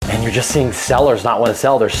and you're just seeing sellers not want to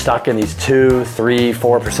sell. They're stuck in these 2, 3,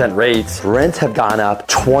 4% rates. Rents have gone up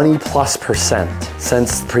 20+%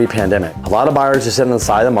 since pre-pandemic. A lot of buyers are sitting on the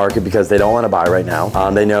side of the market because they don't want to buy right now.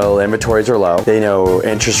 They know inventories are low. They know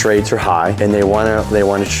interest rates are high, and they want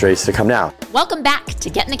interest rates to come down. Welcome back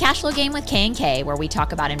to Get in the Cash Flow Game with K&K, where we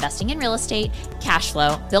talk about investing in real estate, cash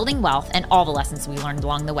flow, building wealth, and all the lessons we learned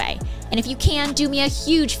along the way. And if you can, do me a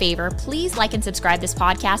huge favor, please like and subscribe this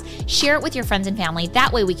podcast, share it with your friends and family.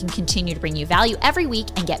 That way we can continue to bring you value every week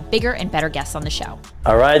and get bigger and better guests on the show.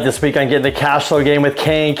 All right, this week on Get in the Cash Flow Game with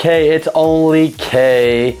K&K, it's only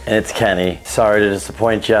K, and it's Kenny. Sorry to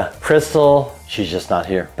disappoint you. Crystal, she's just not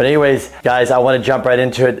here. But anyways, guys, I want to jump right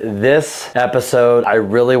into it. This episode, I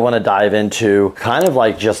really want to dive into kind of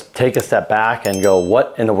like just take a step back and go,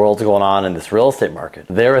 what in the world's going on in this real estate market?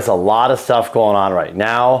 There is a lot of stuff going on right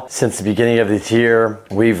now. Since the beginning of this year,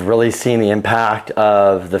 we've really seen the impact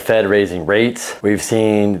of the Fed raising rates. We've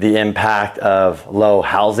seen the impact of low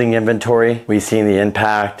housing inventory. We've seen the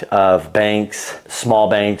impact of banks, small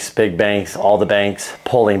banks, big banks, all the banks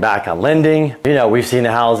pulling back on lending. We've seen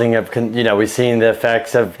the housing of, we've seen the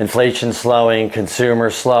effects of inflation slowing, consumer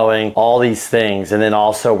slowing, all these things. And then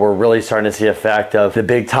also we're really starting to see effect of the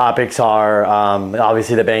big topics are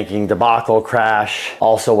obviously the banking debacle crash.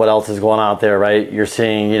 Also, what else is going on out there, right? You're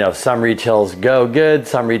seeing, some retails go good,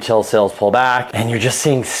 some retail sales pull back, and you're just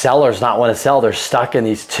seeing sellers not want to sell. They're stuck in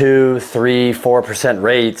these 2, 3, 4%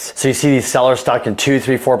 rates. So you see these sellers stuck in 2,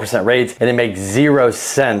 3, 4% rates, and it makes 0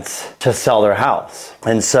 sense to sell their house.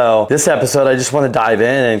 And so this episode, I just want to dive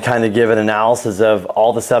in and kind of give an analysis of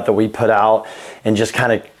all the stuff that we put out and just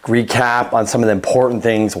kind of recap on some of the important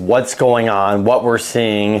things, what's going on, what we're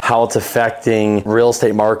seeing, how it's affecting real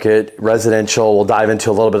estate market, residential. We'll dive into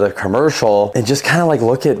a little bit of commercial and just kind of like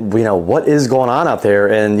look at, what is going on out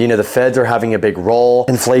there. And, the Feds are having a big role.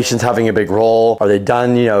 Inflation's having a big role. Are they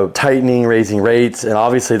done, tightening, raising rates? And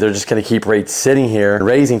obviously they're just going to keep rates sitting here and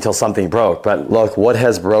raising till something broke. But look, what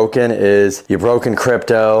has broken is you've broken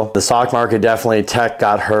crypto. The stock market, definitely tech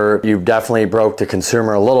got hurt. You definitely broke the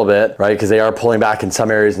consumer a little bit, right? Because they are pulling back in some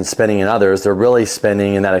areas and spending in others. They're really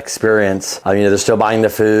spending in that experience. They're still buying the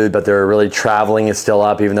food, but they're really traveling is still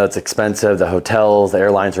up, even though it's expensive. The hotels, the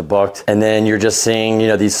airlines are booked. And then you're just seeing,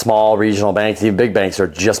 these small regional banks, even big banks are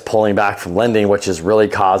just pulling back from lending, which is really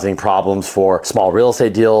causing problems for small real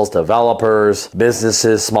estate deals, developers,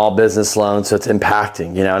 businesses, small business loans. So it's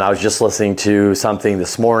impacting, and I was just listening to something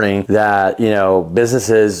this morning that,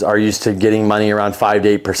 businesses are used to getting money around 5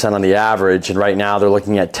 to 8% on the average. And right now they're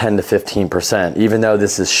looking at 10 to 15%. Even though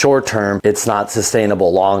this is short term, it's not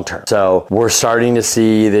sustainable long term. So we're starting to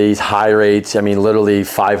see these high rates. Literally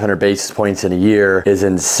 500 basis points in a year is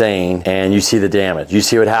insane. And you see the damage. You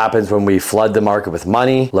see what happens when we flood the market with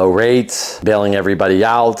money, low rates, bailing everybody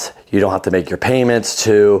out. You don't have to make your payments,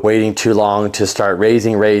 to waiting too long to start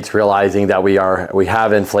raising rates, realizing that we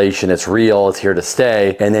have inflation, it's real, it's here to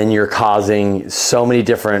stay. And then you're causing so many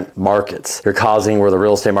different markets. You're causing where the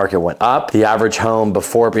real estate market went up. The average home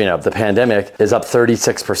before, the pandemic is up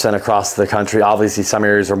 36% across the country. Obviously some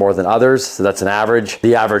areas are more than others. So that's an average.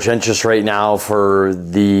 The average interest rate now for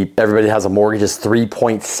everybody that has a mortgage is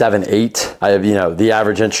 3.78. The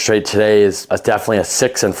average interest rate today is definitely a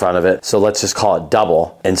 6 in front of it. So let's just call it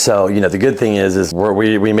double. And so, the good thing is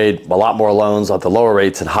we made a lot more loans at the lower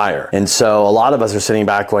rates and higher. And so a lot of us are sitting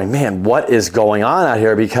back going, man, what is going on out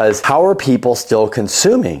here? Because how are people still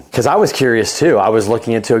consuming? Because I was curious too. I was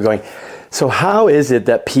looking into it going, so how is it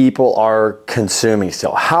that people are consuming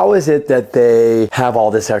still? How is it that they have all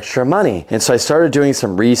this extra money? And so I started doing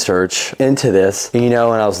some research into this, and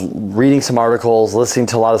I was reading some articles, listening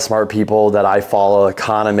to a lot of smart people that I follow,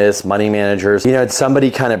 economists, money managers. And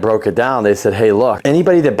somebody kind of broke it down. They said, hey, look,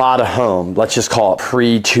 anybody that bought a home, let's just call it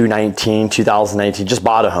pre-2019, just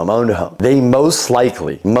bought a home, owned a home, they most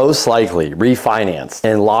likely refinanced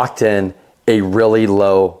and locked in a really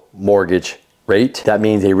low mortgage rate. That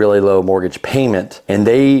means a really low mortgage payment. And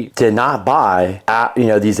they did not buy at,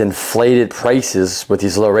 these inflated prices with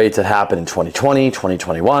these low rates that happened in 2020,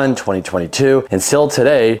 2021, 2022. And still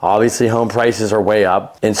today, obviously home prices are way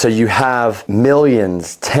up. And so you have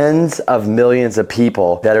millions, tens of millions of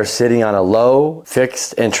people that are sitting on a low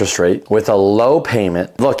fixed interest rate with a low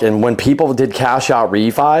payment. Look, and when people did cash out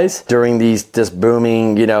refis during this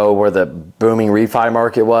booming, where the booming refi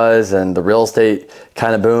market was and the real estate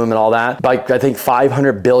kind of boom and all that, like I think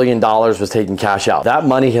 $500 billion was taken cash out. That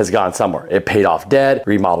money has gone somewhere. It paid off debt,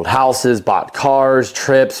 remodeled houses, bought cars,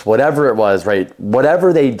 trips, whatever it was, right?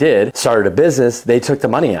 Whatever they did, started a business, they took the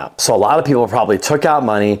money out. So a lot of people probably took out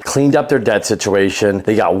money, cleaned up their debt situation.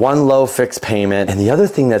 They got one low fixed payment. And the other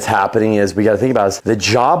thing that's happening is we got to think about is the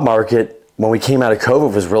job market when we came out of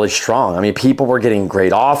COVID was really strong. I mean, people were getting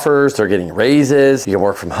great offers, they're getting raises, you can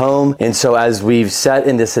work from home. And so as we've set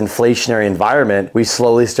in this inflationary environment, we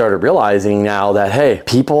slowly started realizing now that, hey,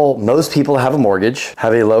 most people that have a mortgage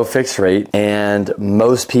have a low fixed rate, and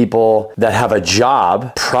most people that have a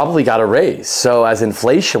job probably got a raise. So as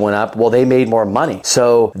inflation went up, well, they made more money.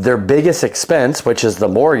 So their biggest expense, which is the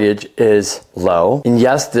mortgage, is low. And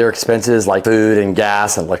yes, their expenses like food and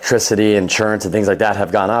gas and electricity, insurance and things like that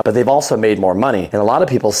have gone up, but they've also made more money. And a lot of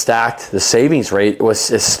people stacked the savings rate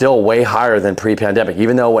is still way higher than pre-pandemic.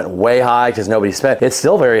 Even though it went way high because nobody spent, it's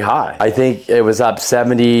still very high. I think it was up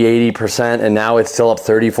 70, 80%, and now it's still up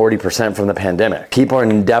 30, 40% from the pandemic. People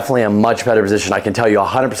are definitely in a much better position. I can tell you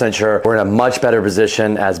 100% sure we're in a much better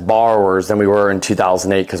position as borrowers than we were in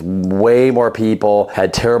 2008, because way more people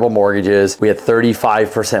had terrible mortgages. We had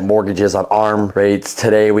 35% mortgages on ARM rates.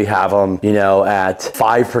 Today we have them, at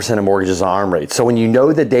 5% of mortgages on ARM rates. So when you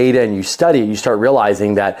know the data and you study it, you start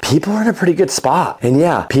realizing that people are in a pretty good spot. And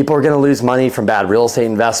yeah, people are going to lose money from bad real estate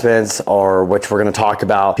investments, or which we're going to talk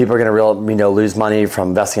about. People are going to lose money from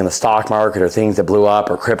investing in the stock market or things that blew up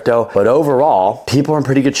or crypto. But overall, people are in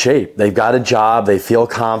pretty good shape. They've got a job, they feel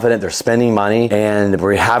confident, they're spending money, and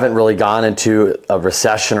we haven't really gone into a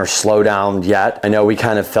recession or slowdown yet. I know we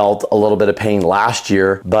kind of felt a little bit of pain last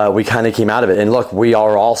year, but we kind of came out of it. And look, we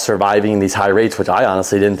are all surviving these high rates, which I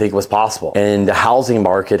honestly didn't think was possible. And the housing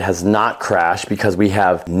market has not crashed because we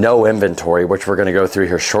have no inventory, which we're going to go through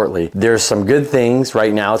here shortly. There's some good things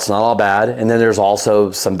right now. It's not all bad. And then there's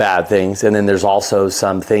also some bad things. And then there's also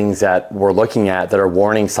some things that we're looking at that are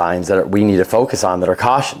warning signs that we need to focus on, that are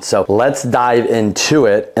cautions. So let's dive into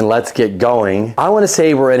it and let's get going. I want to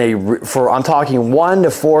say we're in I'm talking 1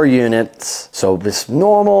 to 4 units. So this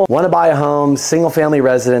normal, want to buy a home, single family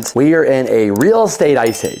residence. We are in a real estate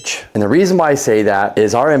ice age. And the reason why I say that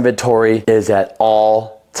is our inventory is at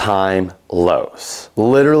all-time lows.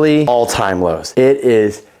 Literally all-time lows. It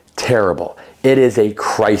is terrible. It is a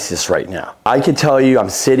crisis right now. I can tell you,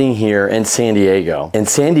 I'm sitting here in San Diego, and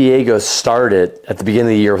San Diego started at the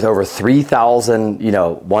beginning of the year with over 3,000,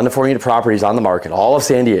 1 to 4 unit properties on the market, all of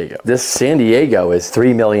San Diego. This San Diego is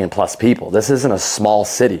 3 million plus people. This isn't a small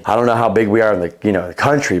city. I don't know how big we are in the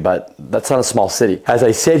country, but that's not a small city. As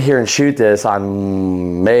I sit here and shoot this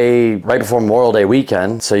on right before Memorial Day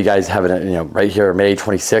weekend, so you guys have it, right here, May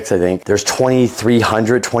 26th, I think, there's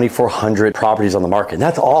 2,300, 2,400 properties on the market, and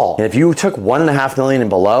that's all. And if you took 1.5 million and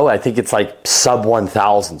below, I think it's like sub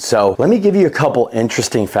 1,000. So let me give you a couple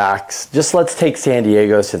interesting facts. Just let's take San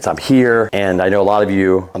Diego since I'm here, and I know a lot of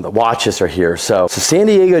you on the watch list are here. So San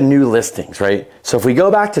Diego new listings, right? So if we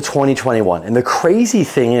go back to 2021, and the crazy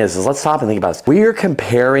thing is let's stop and think about this. We are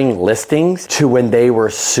comparing listings to when they were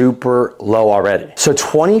super low already. So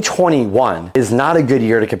 2021 is not a good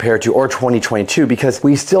year to compare to, or 2022, because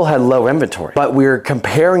we still had low inventory, but we're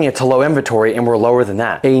comparing it to low inventory and we're lower than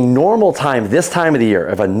that. A normal time, this time of the year,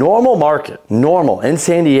 of a normal market, normal in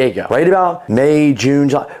San Diego, right about May, June,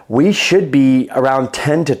 July, we should be around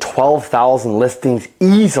 10 to 12,000 listings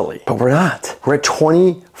easily, but we're not. We're at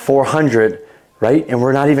 2,400, right? And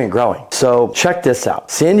we're not even growing. So check this out.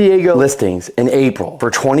 San Diego listings in April for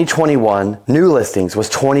 2021, new listings was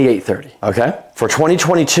 2,830, okay? For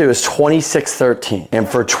 2022, it's 2,613. And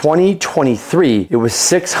for 2023, it was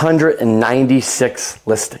 696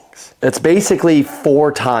 listings. It's basically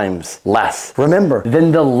 4 times less, remember,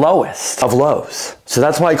 than the lowest of lows. So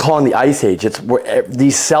that's why I call it the ice age. It's where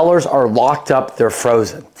these sellers are locked up, they're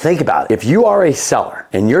frozen. Think about it. If you are a seller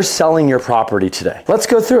and you're selling your property today, let's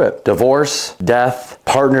go through it. Divorce, death,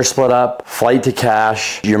 partner split up, flight to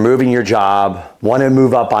cash, you're moving your job, want to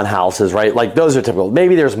move up on houses, right? Like those are typical.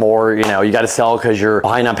 Maybe there's more, you got to sell because you're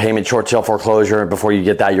behind on payment, short sale foreclosure. Before you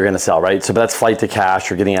get that, you're going to sell, right? So that's flight to cash,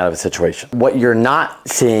 you're getting out of a situation. What you're not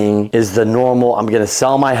seeing is the normal, I'm going to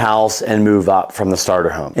sell my house and move up from the starter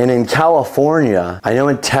home. And in California, I know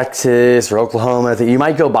in Texas or Oklahoma, you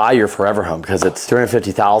might go buy your forever home because it's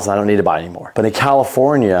 $350,000. I don't need to buy anymore. But in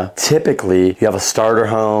California, typically you have a starter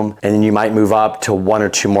home and then you might move up to 1 or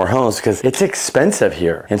 2 more homes because it's expensive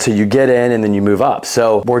here. And so you get in and then you move up.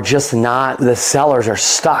 So we're just not, the sellers are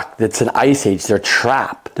stuck. It's an ice age. They're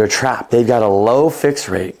trapped. They've got a low fixed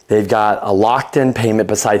rate. They've got a locked in payment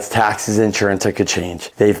besides taxes, insurance that could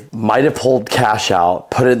change. They might have pulled cash out,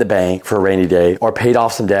 put it in the bank for a rainy day, or paid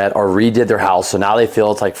off some debt, or redid their house. So now they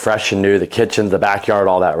feel it's like fresh and new, the kitchen, the backyard,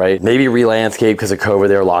 all that, right? Maybe re-landscape because of COVID,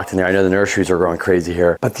 they were locked in there. I know the nurseries are growing crazy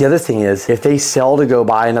here. But the other thing is, if they sell to go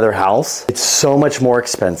buy another house, it's so much more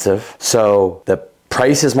expensive. So the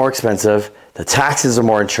price is more expensive. The taxes are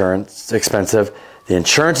more expensive. The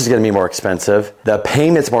insurance is going to be more expensive. The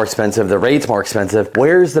payment's more expensive. The rate's more expensive.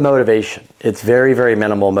 Where's the motivation? It's very, very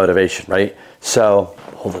minimal motivation, right? So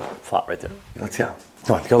hold it flat right there. Let's go.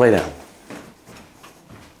 Come on, go lay down.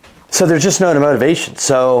 So there's just no motivation.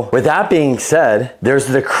 So with that being said, there's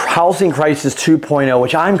the housing crisis 2.0,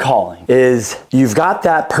 which I'm calling, is you've got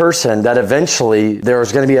that person that eventually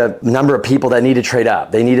there's going to be a number of people that need to trade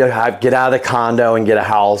up. They need to get out of the condo and get a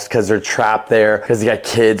house because they're trapped there because they got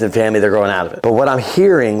kids and family, they're growing out of it. But what I'm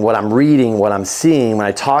hearing, what I'm reading, what I'm seeing when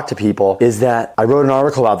I talk to people is that I wrote an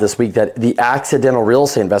article about this week that the accidental real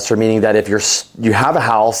estate investor, meaning that if you have a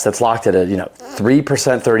house that's locked at a 3%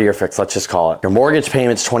 30-year fix, let's just call it. Your mortgage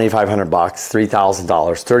payment's $2,500, $3,000,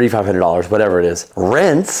 $3,500, whatever it is.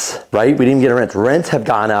 Rents, right? We didn't even get a rent. Rents have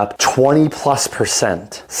gone up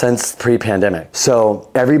 20+% since pre-pandemic. So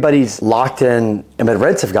everybody's locked in, but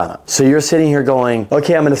rents have gone up. So you're sitting here going,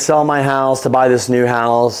 okay, I'm going to sell my house to buy this new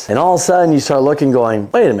house. And all of a sudden you start looking going,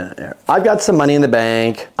 wait a minute here. I've got some money in the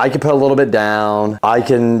bank. I can put a little bit down. I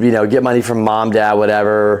can, get money from mom, dad,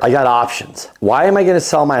 whatever. I got options. Why am I going to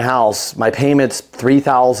sell my house? My payment's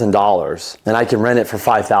 $3,000 and I can rent it for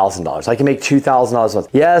 $5,000. I can make $2,000 a month.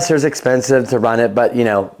 Yes, there's expensive to run it, but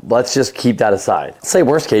let's just keep that aside. Let's say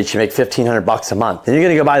worst case, you make $1,500 a month. Then you're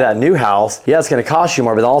going to go buy that new house. Yeah, it's going to cost you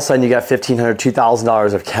more, but all of a sudden you got $1,500,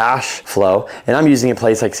 $2,000 of cash flow. And I'm using a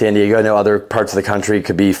place like San Diego. I know other parts of the country it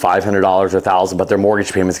could be $500 or $1,000, but their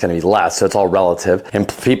mortgage payment's going to be less. So it's all relative. And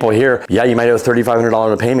people here, yeah, you might owe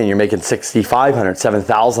 $3,500 a payment. You're making $6,500,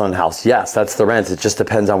 $7,000 on a house. Yes, that's the rent. It just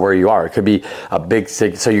depends on where you are. It could be a big,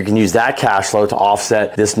 so you can use that cash flow to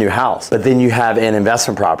offset this new house. But then you have an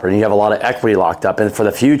investment property and you have a lot of equity locked up. And for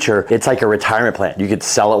the future, it's like a retirement plan. You could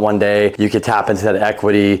sell it one day. You could tap into that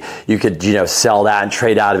equity. You could, sell that and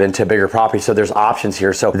trade out of it into a bigger property. So there's options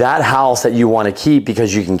here. So that house that you want to keep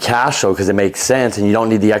because you can cash flow because it makes sense and you don't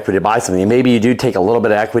need the equity to buy something. And maybe you do take a little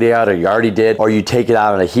bit of equity out, or you already did, or you take it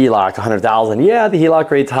out on a HELOC, $100,000. Yeah, the HELOC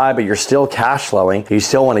rate's high, but you're still cash flowing. You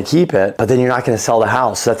still want to keep it, but then you're not going to sell the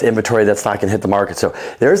house. So that's inventory that's not going to hit the market. So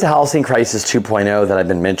there's the housing crisis 2.0 that I've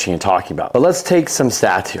been mentioning and talking about. But let's take some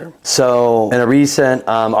stats here. So in a recent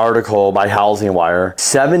article by Housing Wire,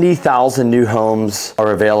 70,000 new homes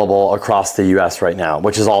are available across the U.S. right now,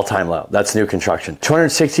 which is all-time low. That's new construction.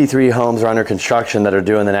 263 homes are under construction that are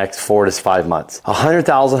due in the next 4 to 5 months.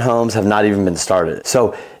 100,000 homes have not even been started.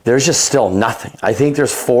 So there's just still nothing. I think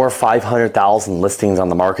there's 400,000 or 500,000 listings on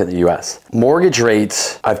the market in the US. Mortgage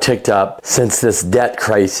rates have ticked up since this debt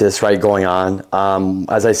crisis, right, going on.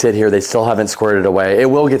 As I sit here, they still haven't squared it away. It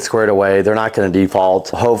will get squared away. They're not going to default.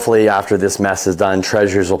 Hopefully after this mess is done,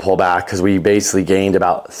 treasuries will pull back because we basically gained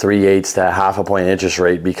about 3/8 to half a point interest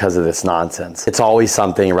rate because of this nonsense. It's always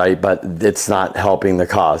something, right? But it's not helping the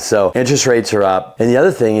cause. So interest rates are up. And the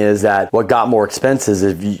other thing is that what got more expensive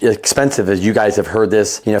is you guys have heard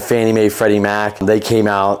this, Fannie Mae, Freddie Mac, they came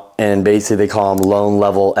out and basically they call them loan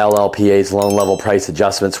level LLPAs, loan level price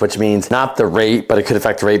adjustments, which means not the rate, but it could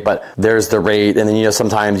affect the rate, but there's the rate. And then,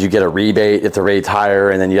 sometimes you get a rebate if the rate's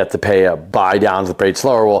higher and then you have to pay a buy down if the rate's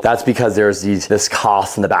lower. Well, that's because there's this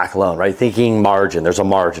cost in the back loan, right? Thinking margin, there's a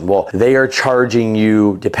margin. Well, they are charging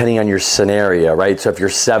you depending on your scenario, right? So if you're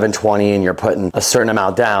 720 and you're putting a certain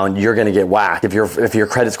amount down, you're going to get whacked. If your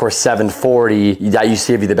credit score is 740, that used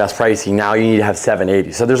to give you the best pricing. Now you need to have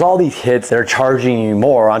 780. So there's all these hits that are charging you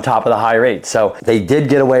more on top of the high rate. So they did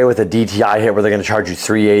get away with a DTI hit where they're going to charge you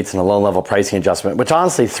 3/8 and a loan level pricing adjustment, which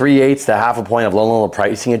honestly 3/8 to half a point of loan level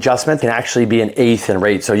pricing adjustment can actually be 1/8 in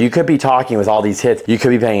rate. So you could be talking with all these hits, you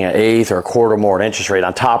could be paying 1/8 or a quarter more in interest rate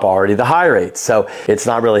on top of already the high rates. So it's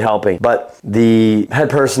not really helping. But the head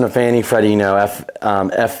person of Fannie, Freddie,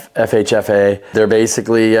 FHFA, they're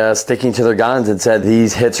basically sticking to their guns and said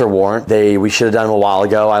these hits are warrant. We should have done them a while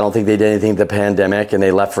ago. I don't think they did anything with the pandemic and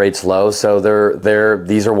they left rates low. So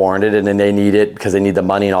these are warranted and then they need it because they need the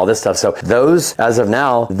money and all this stuff. So those, as of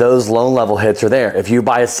now, those loan level hits are there. If you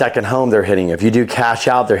buy a second home, they're hitting you. If you do cash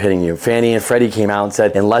out, they're hitting you. Fannie and Freddie came out and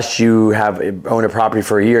said, unless you own a property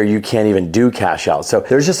for a year, you can't even do cash out. So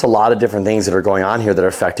there's just a lot of different things that are going on here that are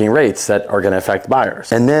affecting rates that are going to affect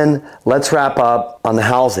buyers. And then let's wrap up on the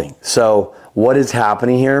housing. So what is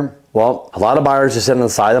happening here? Well, a lot of buyers are sitting on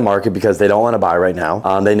the side of the market because they don't want to buy right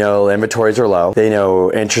now. They know inventories are low. They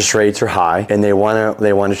know interest rates are high, and they want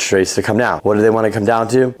interest rates to come down. What do they want to come down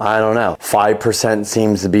to? I don't know. 5%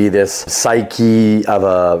 seems to be this psyche of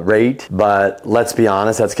a rate, but let's be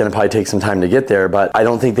honest, that's going to probably take some time to get there. But I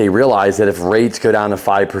don't think they realize that if rates go down to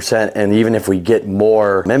 5%, and even if we get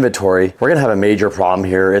more inventory, we're going to have a major problem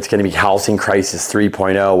here. It's going to be housing crisis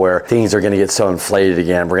 3.0, where things are going to get so inflated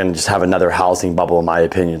again. We're going to just have another housing bubble, in my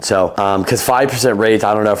opinion. So So, because 5% rates,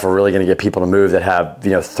 I don't know if we're really going to get people to move that have,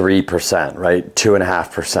 3%, right?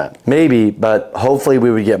 2.5%. Maybe, but hopefully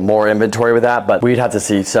we would get more inventory with that, but we'd have to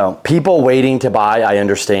see. So people waiting to buy, I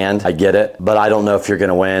understand, I get it, but I don't know if you're going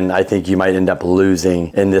to win. I think you might end up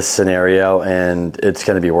losing in this scenario, and it's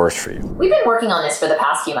going to be worse for you. We've been working on this for the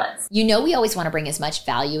past few months. We always want to bring as much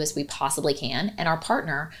value as we possibly can, and our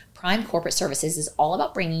partner, Prime Corporate Services, is all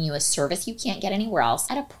about bringing you a service you can't get anywhere else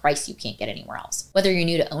at a price you can't get anywhere else. Whether you're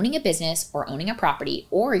new to owning a business or owning a property,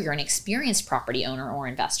 or you're an experienced property owner or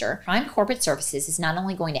investor, Prime Corporate Services is not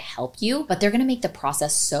only going to help you, but they're going to make the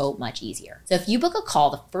process so much easier. So if you book a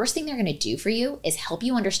call, the first thing they're going to do for you is help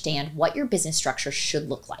you understand what your business structure should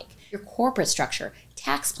look like, your corporate structure,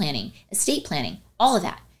 tax planning, estate planning, all of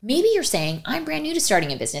that. Maybe you're saying, I'm brand new to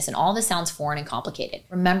starting a business and all this sounds foreign and complicated.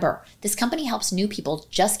 Remember, this company helps new people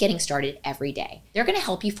just getting started every day. They're going to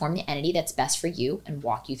help you form the entity that's best for you and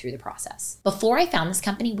walk you through the process. Before I found this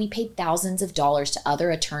company, we paid thousands of dollars to other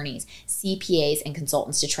attorneys, CPAs, and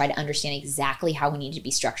consultants to try to understand exactly how we need to be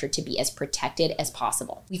structured to be as protected as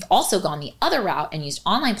possible. We've also gone the other route and used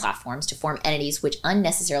online platforms to form entities which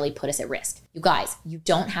unnecessarily put us at risk. You guys, you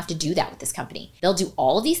don't have to do that with this company. They'll do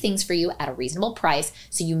all of these things for you at a reasonable price,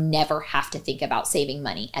 so you never have to think about saving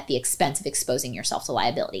money at the expense of exposing yourself to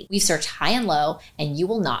liability. We've searched high and low, and you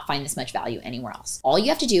will not find this much value anywhere else. All you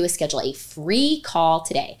have to do is schedule a free call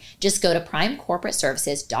today. Just go to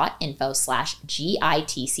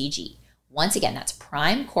primecorporateservices.info/GITCG. Once again, that's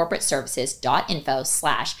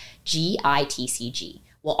primecorporateservices.info/GITCG.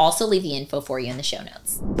 We'll also leave the info for you in the show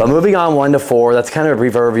notes. But moving on 1 to 4, that's kind of a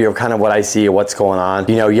brief overview of kind of what I see, what's going on.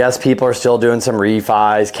 Yes, people are still doing some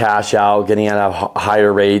refis, cash out, getting out of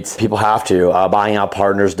higher rates. People have to, buying out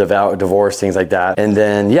partners, divorce, things like that. And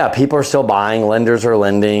then, people are still buying. Lenders are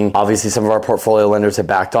lending. Obviously, some of our portfolio lenders have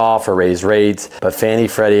backed off or raised rates, but Fannie,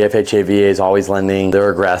 Freddie, FHA, VA is always lending.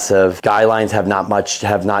 They're aggressive. Guidelines have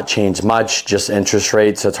not changed much, just interest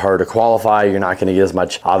rates. So it's hard to qualify. You're not going to get as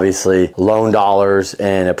much, obviously, loan dollars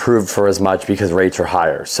and approved for as much because rates are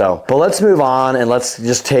higher. So, but let's move on and let's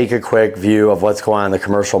just take a quick view of what's going on in the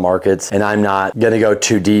commercial markets. And I'm not going to go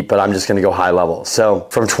too deep, but I'm just going to go high level. So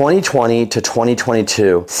from 2020 to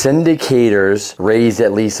 2022, syndicators raised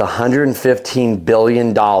at least $115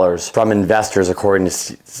 billion from investors according to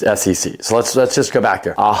SEC. So let's just go back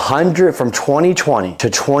there. From 2020 to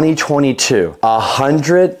 2022,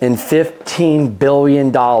 $115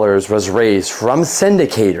 billion was raised from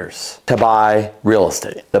syndicators to buy real estate.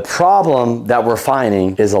 The problem that we're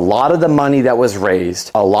finding is a lot of the money that was raised,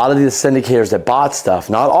 a lot of these syndicators that bought stuff,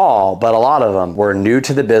 not all, but a lot of them were new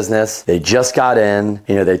to the business. They just got in,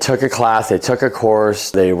 they took a class, they took a course,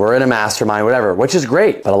 they were in a mastermind, whatever, which is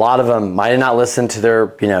great. But a lot of them might have not listened to their,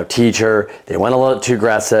 teacher. They went a little too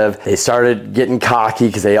aggressive. They started getting cocky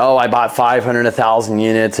because I bought 500, 1,000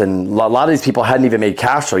 units. And a lot of these people hadn't even made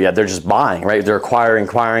cash flow yet. They're just buying, right? They're acquiring.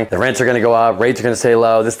 The rents are going to go up. Rates are going to stay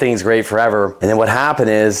low. This thing's great forever. And then what happened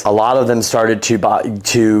is a lot of them started to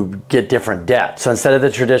get different debt. So instead of the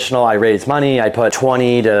traditional, I raise money, I put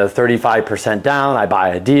 20 to 35% down, I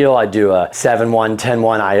buy a deal, I do a 7-1,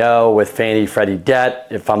 10-1 IO with Fannie Freddie debt.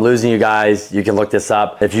 If I'm losing you guys, you can look this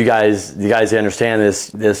up. If you guys understand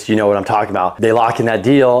this, you know what I'm talking about. They lock in that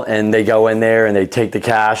deal and they go in there and they take the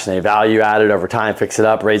cash and they value add it over time, fix it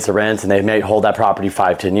up, raise the rents, and they may hold that property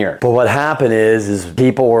 5-10 years. But what happened is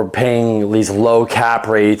people were paying these low cap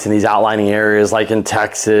rates in these outlining areas like in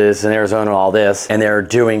Texas and Arizona and all this, and they're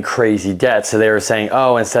doing crazy debt. So they were saying,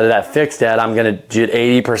 instead of that fixed debt, I'm going to do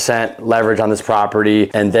 80% leverage on this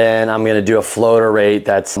property, and then I'm going to do a floater rate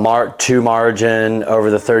that's 2 margin over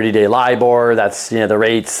the 30-day LIBOR. That's, the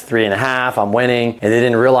rate's 3.5. I'm winning. And they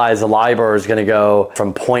didn't realize the LIBOR is going to go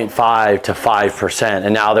from 0.5 to 5.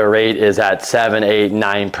 And now their rate is at 7, 8,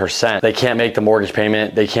 9%. They can't make the mortgage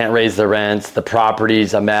payment. They can't raise the rents. The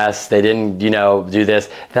property's a mess. They didn't, do this.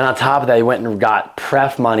 Then on top of that, they went and got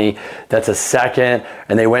pref money that's a second,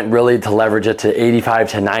 and they went really to leverage it to 85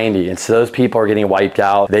 to 90. And so those people are getting wiped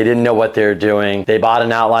out. They didn't know what they're doing. They bought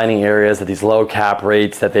in outlining areas at these low cap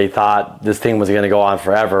rates that they thought this thing was going to go on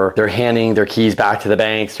forever. They're handing their keys back to the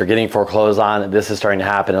banks. They're getting foreclosed on. This is starting to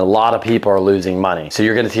happen. And a lot of people are losing money. So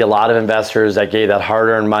you're going to see a lot of investors that gave that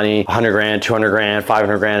hard-earned money, 100 grand, 200 grand,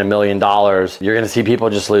 500 grand, $1 million. You're going to see people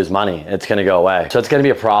just lose money. It's going to go away. So it's going to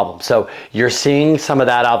be a problem. So you're seeing some of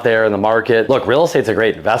that out there in the market. Look, real estate's a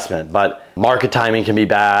great investment, but Market timing can be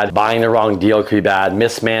bad. Buying the wrong deal could be bad.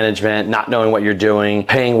 Mismanagement, not knowing what you're doing,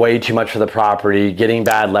 paying way too much for the property, getting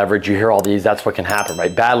bad leverage. You hear all these, that's what can happen,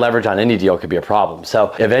 right? Bad leverage on any deal could be a problem.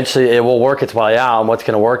 So eventually it will work its way out. And what's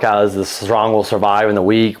going to work out is the strong will survive and the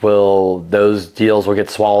weak those deals will get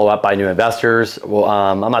swallowed up by new investors. Well,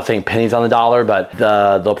 I'm not saying pennies on the dollar, but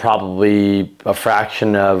they'll probably a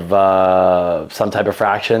fraction of some type of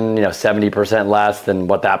fraction, 70% less than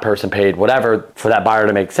what that person paid, whatever, for that buyer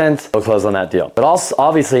to make sense. They'll close on that deal. But also,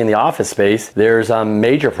 obviously, in the office space, there's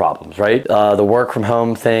major problems, right? The work from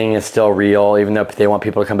home thing is still real, even though they want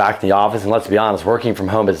people to come back to the office. And let's be honest, working from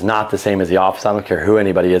home is not the same as the office. I don't care who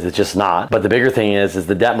anybody is, it's just not. But the bigger thing is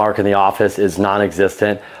the debt market in the office is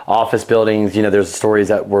non-existent. Office buildings, there's stories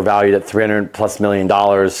that were valued at $300+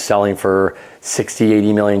 million, selling for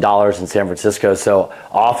 $60-80 million in San Francisco. So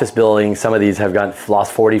office buildings, some of these have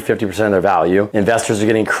lost 40-50% of their value. Investors are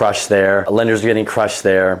getting crushed there. Lenders are getting crushed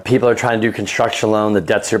there. People are trying to do construction loan. The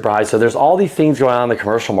debt's super high. So there's all these things going on in the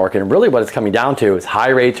commercial market. And really what it's coming down to is high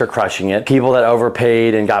rates are crushing it. People that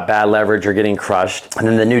overpaid and got bad leverage are getting crushed. And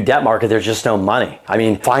then the new debt market, there's just no money. I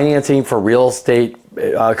mean, financing for real estate,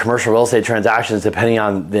 commercial real estate transactions, depending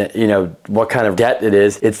on what kind of debt it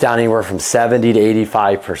is, it's down anywhere from 70 to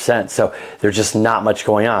 85%. So there's just not much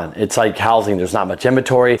going on. It's like housing. There's not much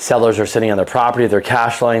inventory. Sellers are sitting on their property. They're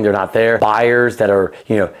cash flowing. They're not there. Buyers that are,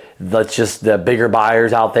 the bigger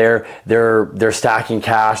buyers out there, they're stacking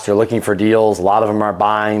cash. They're looking for deals. A lot of them aren't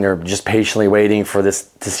buying. They're just patiently waiting for this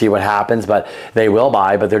to see what happens, but they will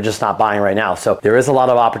buy, but they're just not buying right now. So there is a lot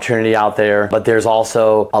of opportunity out there, but there's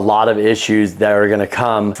also a lot of issues that are going to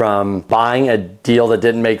come from buying a deal that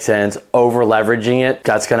didn't make sense, over leveraging it.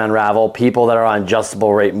 That's going to unravel. People that are on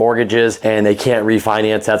adjustable rate mortgages and they can't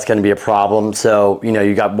refinance, that's going to be a problem. So,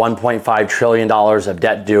 you got $1.5 trillion of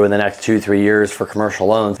debt due in the next 2-3 years for commercial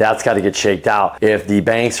loans. That's got to get shaked out. If the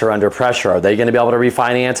banks are under pressure, are they going to be able to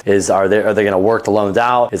refinance? Are they going to work the loans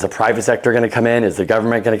out? Is the private sector going to come in? Is the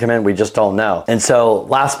government going to come in? We just don't know. And so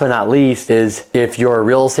last but not least is if you're a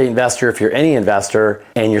real estate investor, if you're any investor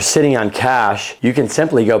and you're sitting on cash, you can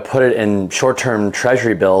simply go put it in short-term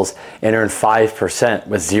treasury bills and earn 5%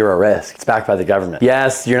 with zero risk. It's backed by the government.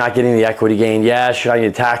 Yes, you're not getting the equity gain. Yes, you're not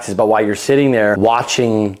getting taxes, but while you're sitting there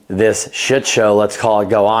watching this shit show, let's call it,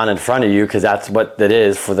 go on in front of you, because that's what it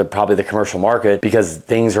is for probably the commercial market, because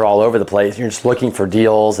things are all over the place. You're just looking for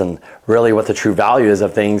deals and really what the true value is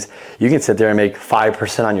of things. You can sit there and make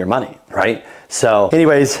 5% on your money, right? So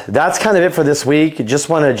anyways, that's kind of it for this week. Just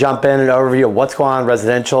want to jump in and overview of what's going on in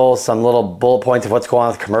residential, some little bullet points of what's going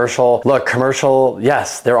on with commercial. Look, commercial,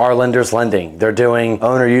 yes, there are lenders lending. They're doing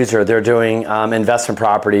owner user. They're doing investment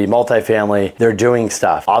property, multifamily. They're doing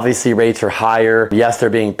stuff. Obviously, rates are higher. Yes, they're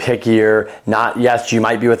being pickier. Yes, you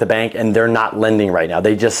might be with a bank and they're not lending right now.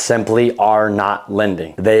 They just simply are not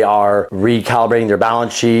lending. They are recalibrating their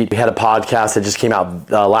balance sheet. We had a podcast that just came out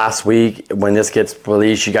last week. When this gets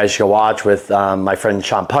released, you guys should go watch with my friend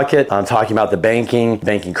Sean Puckett. I'm talking about the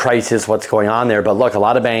banking crisis, what's going on there. But look, a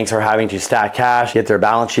lot of banks are having to stack cash, get their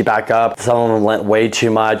balance sheet back up. Some of them lent way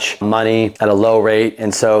too much money at a low rate,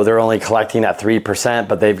 and so they're only collecting at 3%,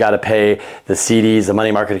 but they've got to pay the CDs, the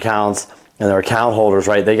money market accounts, and their account holders,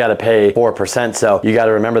 right? They got to pay 4%. So you got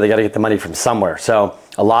to remember, they got to get the money from somewhere. So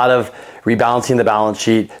a lot of rebalancing the balance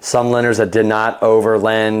sheet. Some lenders that did not over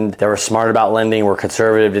lend, they were smart about lending, were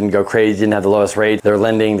conservative, didn't go crazy, didn't have the lowest rates. They're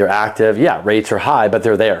lending, they're active. Yeah, rates are high, but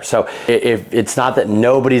they're there. So if it's not that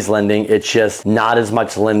nobody's lending, it's just not as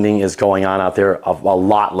much lending is going on out there, a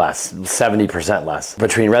lot less, 70% less.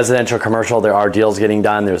 Between residential, commercial, there are deals getting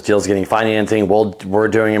done. There's deals getting financing. We're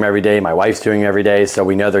doing them every day. My wife's doing them every day. So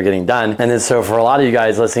we know they're getting done. And then so for a lot of you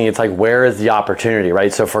guys listening, it's like, where is the opportunity,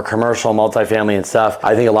 right? So for commercial, multifamily and stuff,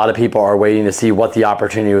 I think a lot of people are waiting to see what the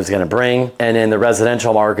opportunity was going to bring. And in the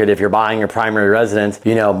residential market, if you're buying your primary residence,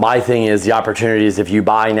 my thing is the opportunity is if you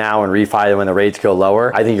buy now and refi when the rates go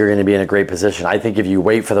lower, I think you're going to be in a great position. I think if you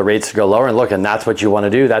wait for the rates to go lower and that's what you want to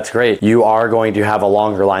do, that's great. You are going to have a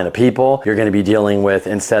longer line of people. You're going to be dealing with,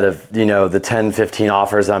 instead of, the 10, 15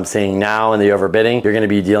 offers I'm seeing now and the overbidding, you're going to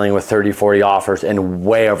be dealing with 30, 40 offers and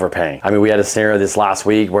way overpaying. I mean, we had a scenario this last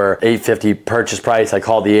week where $850 purchase price. I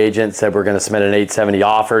called the agent, said we're going to submit an $870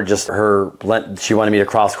 offer. Just she wanted me to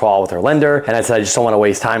cross call with her lender, and I said I just don't want to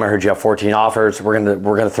waste time. I heard you have 14 offers. We're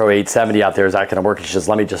gonna throw $870 out there. Is that going to work? And she says,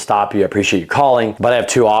 let me just stop you. I appreciate you calling, but I have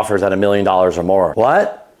 2 offers at $1 million or more.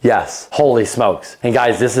 What? Yes. Holy smokes. And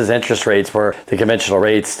guys, this is interest rates where the conventional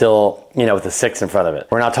rates still, with a 6 in front of it.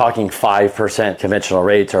 We're not talking 5% conventional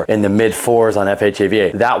rates or in the mid 4s on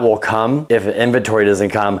FHA. That will come. If inventory doesn't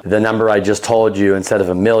come, the number I just told you, instead of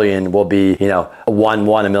 $1 million, will be,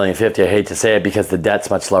 $1.50 million. I hate to say it because the debt's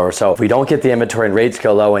much lower. So if we don't get the inventory and rates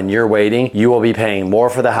go low and you're waiting, you will be paying more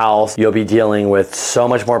for the house. You'll be dealing with so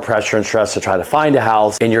much more pressure and stress to try to find a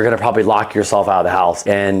house, and you're going to probably lock yourself out of the house.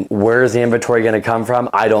 And where's the inventory going to come from?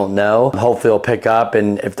 I don't know. Hopefully it'll pick up,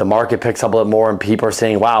 and if the market picks up a little more and people are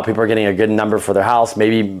saying, wow, people are getting a good number for their house,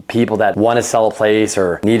 maybe people that want to sell a place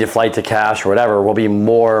or need a flight to cash or whatever will be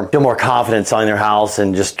feel more confident selling their house,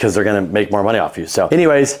 and just because they're going to make more money off you. So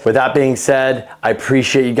anyways, with that being said, I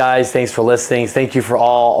appreciate you guys. Thanks for listening. Thank you for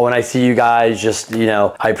all. When I see you guys,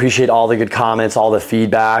 I appreciate all the good comments, all the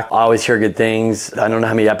feedback. I always hear good things. I don't know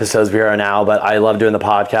how many episodes we are now, but I love doing the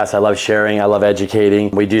podcast. I love sharing. I love educating.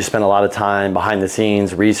 We do spend a lot of time behind the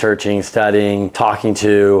scenes, researching, studying, talking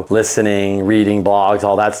to, listening, reading blogs,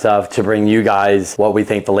 all that stuff to bring you guys what we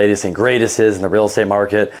think the latest and greatest is in the real estate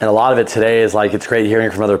market. And a lot of it today is it's great hearing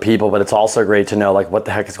from other people, but it's also great to know what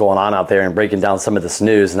the heck is going on out there and breaking down some of this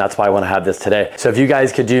news. And that's why I want to have this today. So if you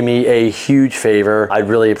guys could do me a huge favor, I'd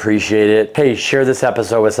really appreciate it. Hey, share this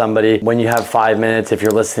episode with somebody. When you have 5 minutes, if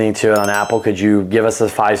you're listening to it on Apple, could you give us a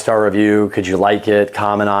 5-star review? Could you like it,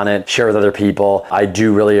 comment on it, share with other people? I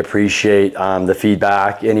do really appreciate the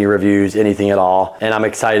feedback, any reviews, anything at all. And I'm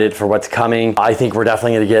excited for what's coming. I think we're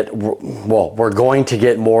definitely going to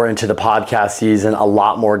get more into the podcast season. A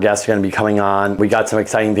lot more guests are going to be coming on. We got some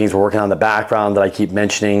exciting things we're working on in the background that I keep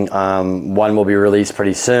mentioning. One will be released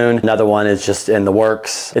pretty soon. Another one is just in the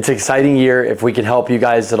works. It's an exciting year. If we can help you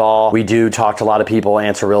guys at all, we do talk to a lot of people,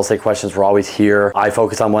 answer real estate questions. We're always here. I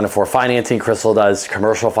focus on 1-4 financing. Crystal does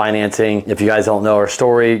commercial financing. If you guys don't know our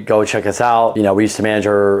story, go check us out. We used to manage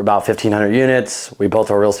about 1,500 units. We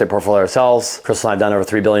built our real estate portfolio ourselves. Crystal and I've done over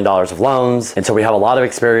 $3 billion of loans. And so we have a lot of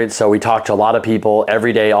experience. So we talk to a lot of people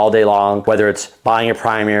every day, all day long, whether it's buying a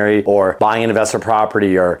primary or buying an investment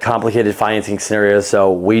property or complicated financing scenarios.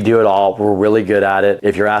 So we do it all. We're really good at it.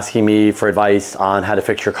 If you're asking me for advice on how to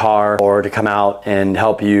fix your car or to come out and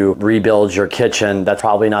help you rebuild your kitchen, that's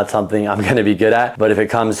probably not something I'm going to be good at. But if it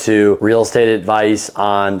comes to real estate advice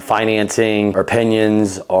on financing or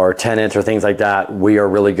opinions or tenants or things like that, we are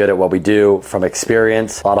really good at what we do from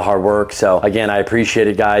experience, a lot of hard work. So again, I appreciate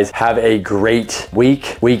it, guys. Have a great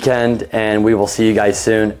weekend, and we will see you guys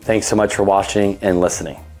soon. Thanks so much for watching and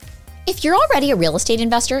listening. If you're already a real estate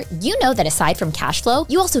investor, you know that aside from cash flow,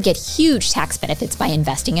 you also get huge tax benefits by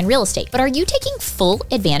investing in real estate. But are you taking full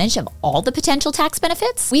advantage of all the potential tax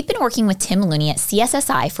benefits? We've been working with Tim Looney at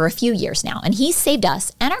CSSI for a few years now, and he's saved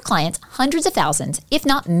us and our clients hundreds of thousands, if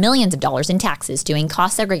not millions of dollars in taxes doing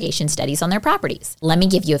cost segregation studies on their properties. Let me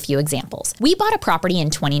give you a few examples. We bought a property in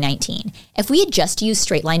 2019. If we had just used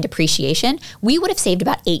straight line depreciation, we would have saved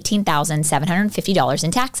about $18,750 in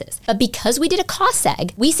taxes. But because we did a cost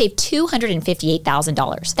seg, we saved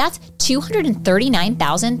 $258,000. That's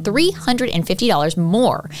 $239,350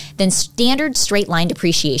 more than standard straight line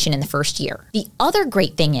depreciation in the first year. The other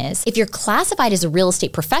great thing is, if you're classified as a real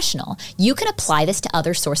estate professional, you can apply this to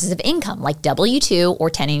other sources of income like W-2 or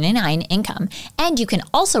 1099 income, and you can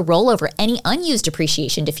also roll over any unused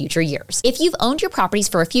depreciation to future years. If you've owned your properties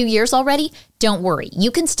for a few years already, don't worry,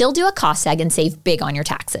 you can still do a cost seg and save big on your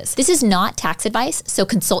taxes. This is not tax advice, so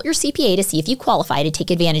consult your CPA to see if you qualify to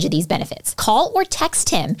take advantage of these benefits. Call or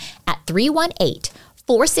text him at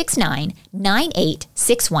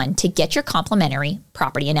 318-469-9861 to get your complimentary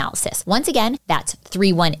property analysis. Once again, that's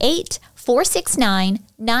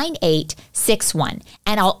 318-469-9861.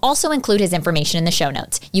 And I'll also include his information in the show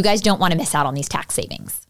notes. You guys don't want to miss out on these tax savings.